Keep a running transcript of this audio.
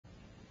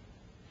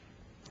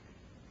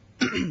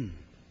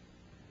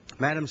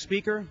Madam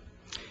Speaker,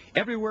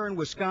 everywhere in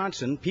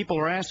Wisconsin, people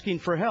are asking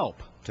for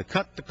help to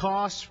cut the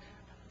costs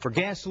for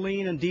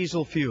gasoline and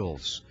diesel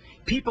fuels.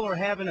 People are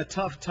having a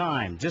tough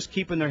time just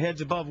keeping their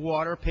heads above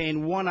water,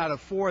 paying 1 out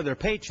of 4 of their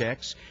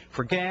paychecks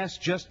for gas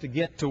just to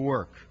get to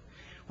work.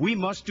 We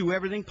must do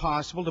everything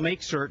possible to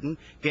make certain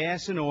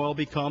gas and oil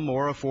become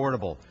more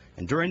affordable.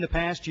 And during the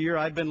past year,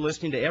 I've been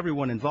listening to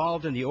everyone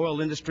involved in the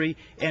oil industry,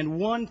 and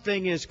one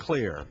thing is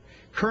clear.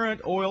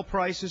 Current oil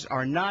prices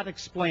are not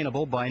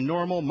explainable by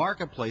normal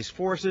marketplace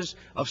forces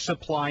of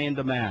supply and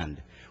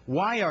demand.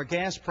 Why are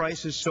gas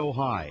prices so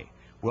high?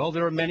 Well,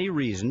 there are many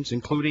reasons,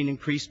 including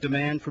increased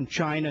demand from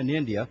China and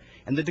India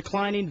and the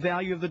declining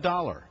value of the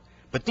dollar.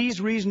 But these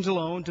reasons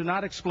alone do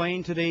not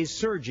explain today's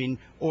surging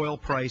oil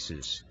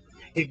prices.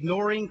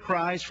 Ignoring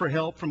cries for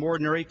help from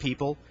ordinary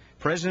people,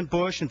 President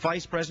Bush and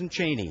Vice President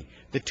Cheney,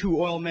 the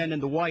 2 oil men in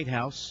the White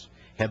House,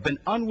 have been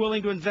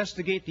unwilling to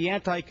investigate the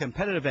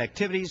anti-competitive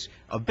activities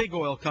of big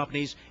oil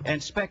companies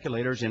and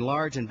speculators in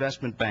large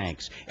investment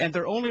banks. And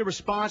their only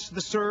response to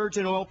the surge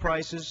in oil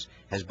prices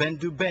has been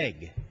to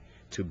beg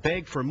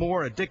for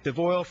more addictive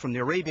oil from the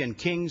Arabian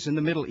kings in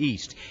the Middle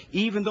East,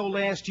 even though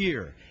last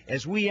year,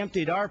 as we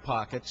emptied our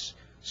pockets,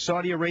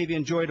 Saudi Arabia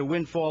enjoyed a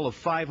windfall of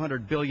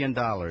 $500 billion.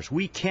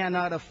 We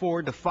cannot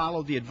afford to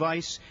follow the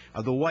advice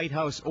of the White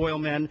House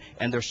oilmen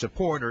and their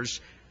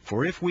supporters,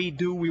 for if we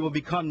do, we will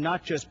become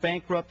not just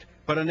bankrupt,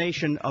 but a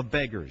nation of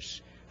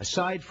beggars.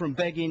 Aside from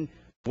begging,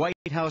 White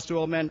House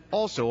oilmen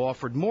also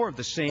offered more of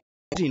the same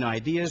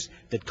ideas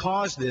that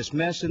caused this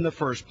mess in the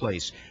first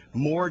place.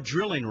 More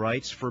drilling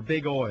rights for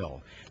big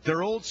oil.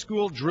 Their old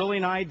school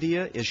drilling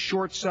idea is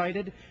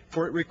short-sighted,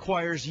 for it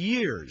requires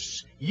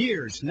years,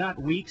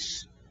 not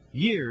weeks,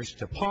 years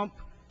to pump,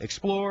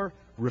 explore,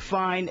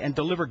 refine, and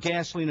deliver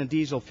gasoline and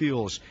diesel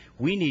fuels.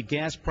 We need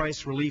gas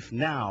price relief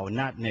now,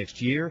 not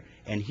next year,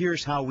 and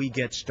here's how we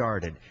get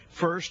started.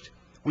 First,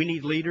 we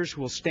need leaders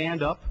who will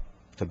stand up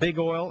to big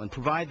oil and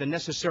provide the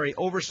necessary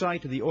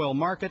oversight to the oil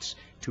markets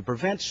to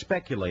prevent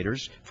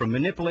speculators from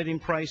manipulating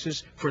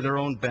prices for their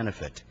own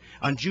benefit.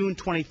 On June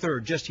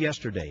 23rd, just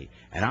yesterday,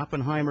 an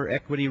Oppenheimer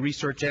equity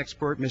research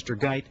expert, Mr.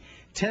 Geit,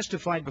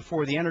 testified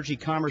before the Energy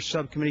Commerce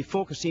Subcommittee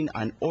focusing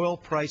on oil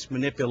price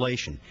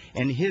manipulation.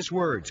 And his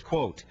words,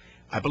 quote,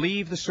 "I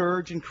believe the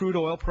surge in crude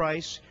oil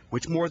price,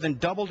 which more than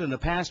doubled in the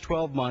past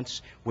 12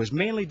 months, was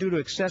mainly due to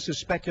excessive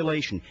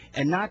speculation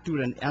and not due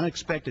to an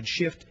unexpected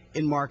shift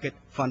in market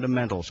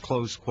fundamentals,"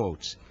 close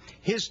quotes.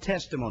 His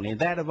testimony and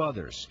that of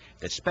others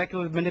that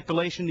speculative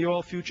manipulation in the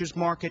oil futures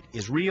market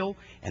is real,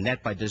 and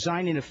that by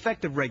designing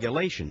effective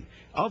regulation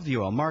of the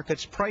oil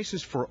markets,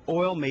 prices for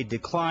oil may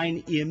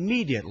decline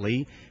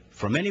immediately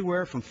from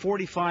anywhere from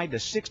 $45 to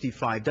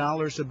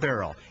 $65 a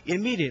barrel.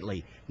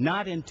 Immediately,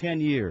 not in 10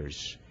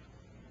 years.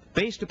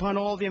 Based upon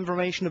all the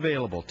information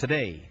available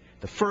today,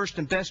 the first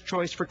and best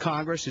choice for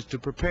Congress is to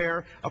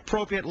prepare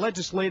appropriate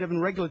legislative and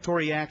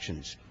regulatory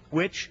actions,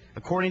 which,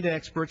 according to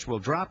experts, will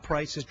drop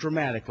prices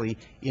dramatically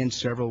in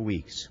several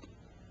weeks.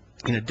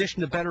 In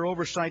addition to better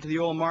oversight of the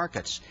oil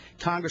markets,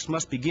 Congress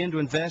must begin to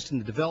invest in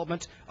the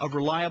development of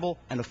reliable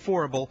and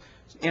affordable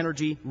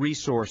energy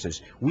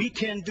resources. We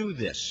can do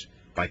this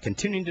by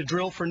continuing to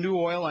drill for new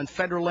oil on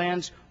federal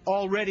lands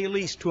already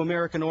leased to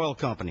American oil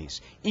companies,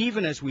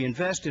 even as we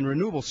invest in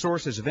renewable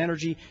sources of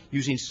energy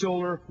using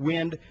solar,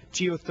 wind,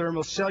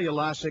 geothermal,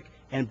 cellulosic,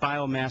 and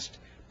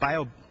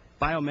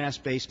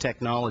biomass-based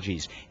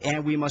technologies.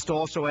 And we must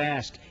also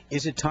ask,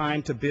 is it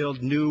time to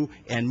build new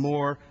and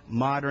more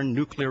modern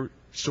nuclear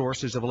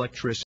sources of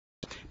electricity?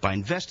 By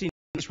investing in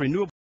these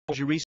renewable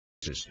energy resources,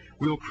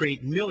 we will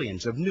create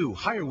millions of new,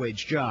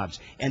 higher-wage jobs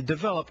and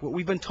develop what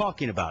we've been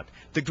talking about,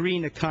 the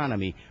green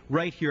economy,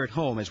 right here at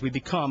home as we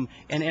become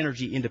an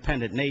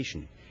energy-independent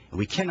nation. And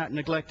we cannot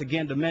neglect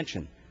again to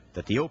mention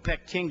that the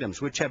OPEC kingdoms,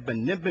 which have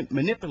been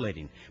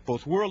manipulating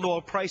both world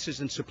oil prices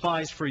and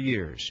supplies for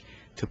years,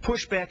 to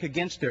push back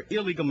against their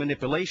illegal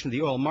manipulation of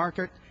the oil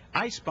market,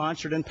 I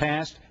sponsored and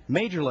passed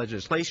major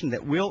legislation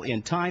that will,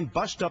 in time,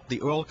 bust up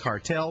the oil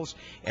cartels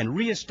and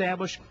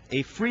reestablish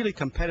a freely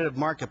competitive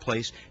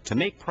marketplace to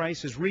make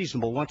prices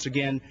reasonable once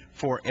again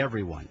for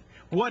everyone.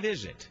 What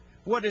is it?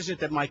 What is it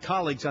that my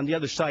colleagues on the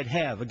other side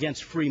have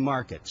against free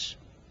markets?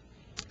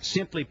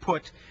 Simply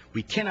put,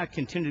 we cannot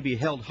continue to be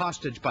held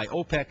hostage by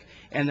OPEC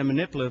and the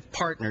manipulative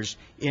partners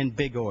in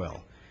big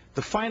oil.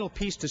 The final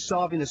piece to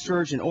solving the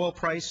surge in oil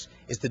price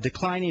is the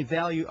declining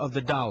value of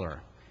the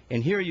dollar.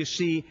 And here you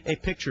see a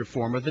picture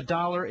form of the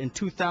dollar in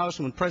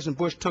 2000 when President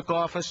Bush took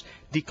office,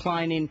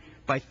 declining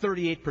by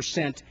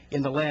 38%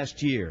 in the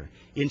last year.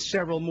 In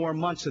several more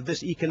months of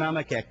this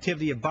economic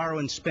activity of borrow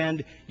and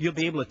spend, you'll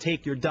be able to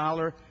take your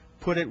dollar,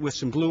 put it with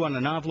some glue on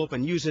an envelope,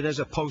 and use it as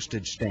a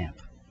postage stamp.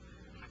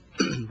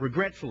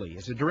 Regretfully,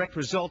 as a direct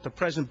result of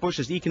President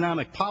Bush's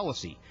economic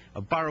policy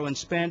of borrow and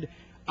spend,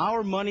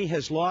 our money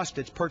has lost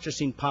its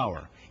purchasing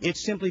power. It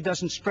simply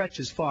doesn't stretch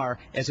as far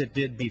as it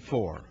did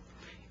before.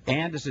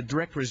 And as a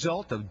direct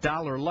result of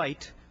dollar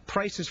light,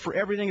 prices for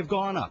everything have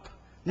gone up,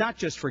 not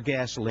just for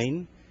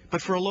gasoline,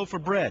 but for a loaf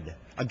of bread,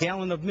 a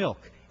gallon of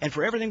milk, and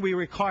for everything we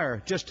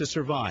require just to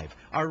survive,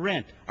 our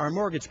rent, our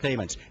mortgage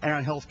payments, and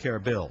our health care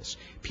bills.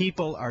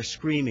 People are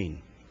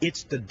screaming,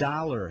 "It's the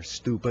dollar,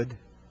 stupid."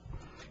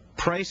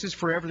 Prices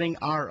for everything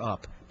are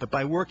up, but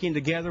by working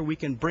together we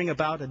can bring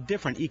about a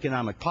different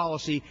economic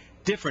policy,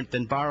 different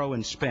than borrow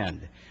and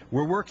spend.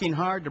 We're working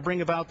hard to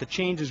bring about the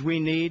changes we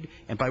need,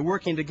 and by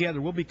working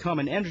together we'll become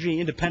an energy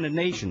independent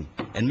nation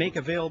and make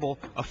available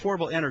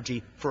affordable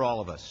energy for all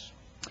of us.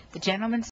 The gentleman